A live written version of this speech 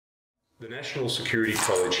The National Security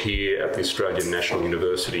College here at the Australian National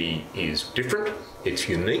University is different, it's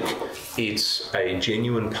unique, it's a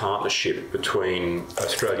genuine partnership between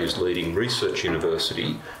Australia's leading research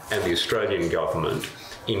university and the Australian government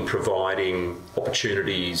in providing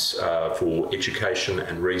opportunities for education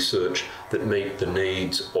and research that meet the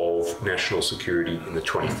needs of national security in the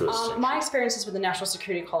 21st century. My experiences with the National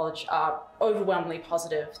Security College are overwhelmingly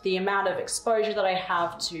positive. The amount of exposure that I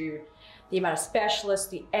have to the amount of specialists,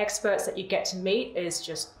 the experts that you get to meet is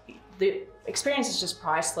just, the experience is just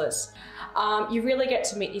priceless. You really get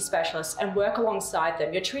to meet these specialists and work alongside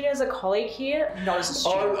them. You're treated as a colleague here, not as a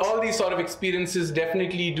student. All these sort of experiences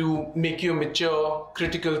definitely do make you a mature,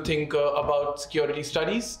 critical thinker about security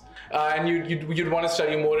studies. And you'd want to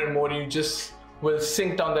study more and more, and you just will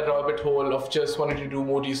sink down that rabbit hole of just wanting to do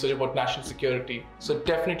more research about national security. So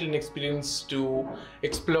definitely an experience to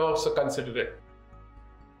explore, so consider it.